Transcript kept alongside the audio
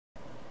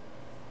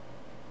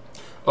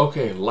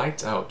Okay,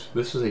 Lights Out.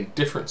 This is a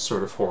different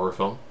sort of horror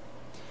film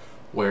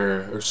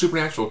where a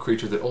supernatural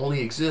creature that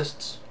only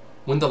exists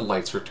when the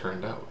lights are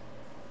turned out.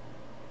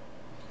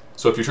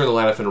 So if you turn the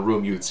light off in a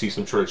room, you would see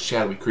some sort of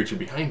shadowy creature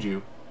behind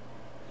you.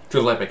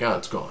 Turn the light back on,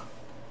 it's gone.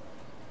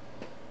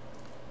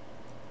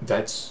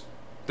 That's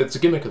the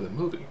gimmick of the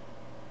movie.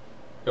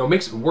 And what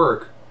makes it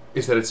work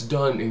is that it's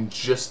done in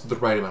just the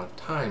right amount of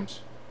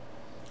times,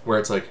 where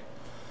it's like,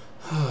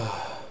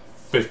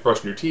 finish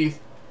brushing your teeth,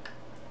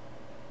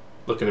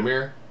 look in the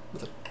mirror,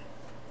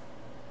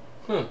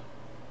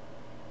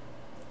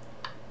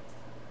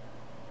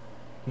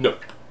 no,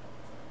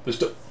 there's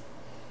still.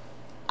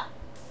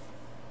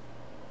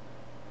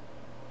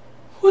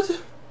 What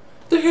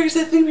the heck is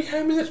that thing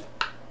behind me? That's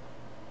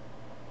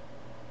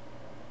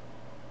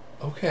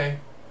okay.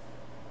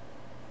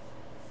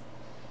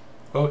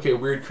 Okay,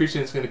 weird creature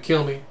that's gonna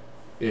kill me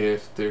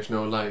if there's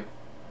no light.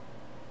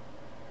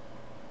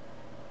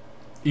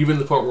 Even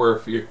to the point where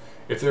if you're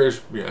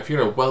in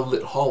a well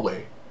lit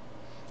hallway,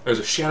 there's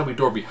a shadowy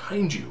door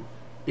behind you,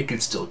 it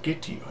can still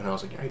get to you. And I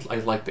was like, I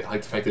like that. I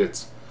like the fact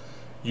that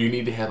you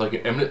need to have like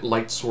an eminent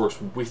light source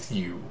with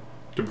you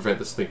to prevent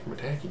this thing from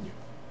attacking you.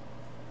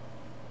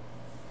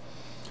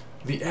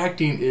 The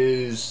acting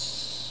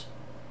is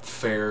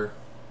fair.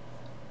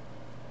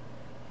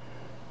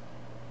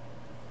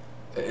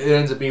 It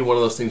ends up being one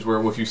of those things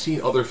where if you've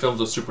seen other films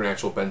with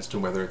supernatural bends to,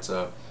 whether it's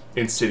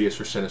Insidious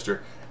or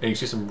Sinister, and you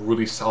see some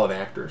really solid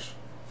actors,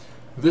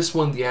 this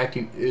one the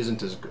acting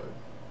isn't as good,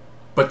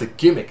 but the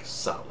gimmick is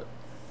solid.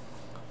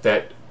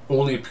 That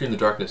only appear in the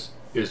darkness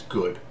is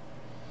good,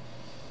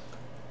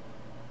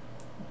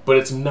 but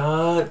it's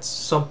not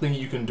something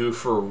you can do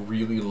for a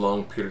really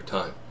long period of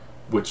time,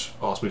 which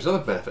also means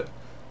another benefit.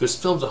 This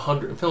film's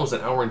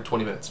an hour and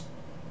 20 minutes.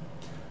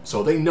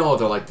 So they know,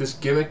 they're like, this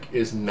gimmick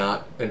is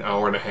not an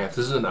hour and a half.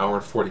 This is an hour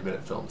and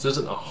 40-minute film. This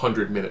isn't a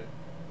 100-minute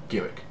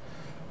gimmick.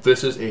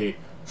 This is a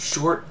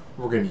short,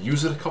 we're going to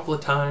use it a couple of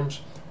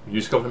times. We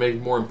use a couple to make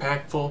it more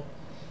impactful.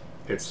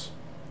 It's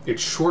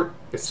short,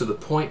 it's to the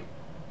point,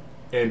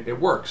 and it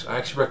works. I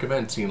actually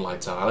recommend seeing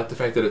Lights Out. I like the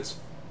fact that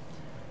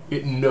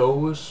it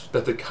knows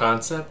that the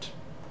concept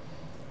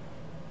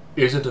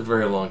isn't a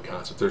very long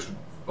concept. There's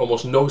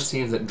almost no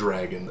scenes that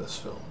drag in this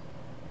film.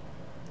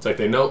 It's like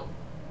they know,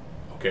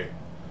 okay,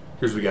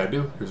 here's what we gotta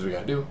do, here's what we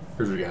gotta do,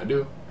 here's what we gotta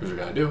do, here's what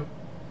we gotta do.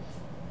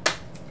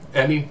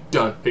 Ending,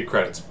 done, hit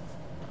credits.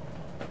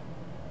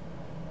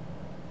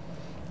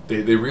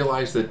 They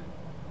realize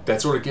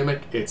that sort of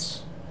gimmick,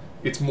 it's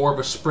more of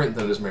a sprint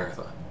than it is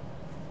marathon.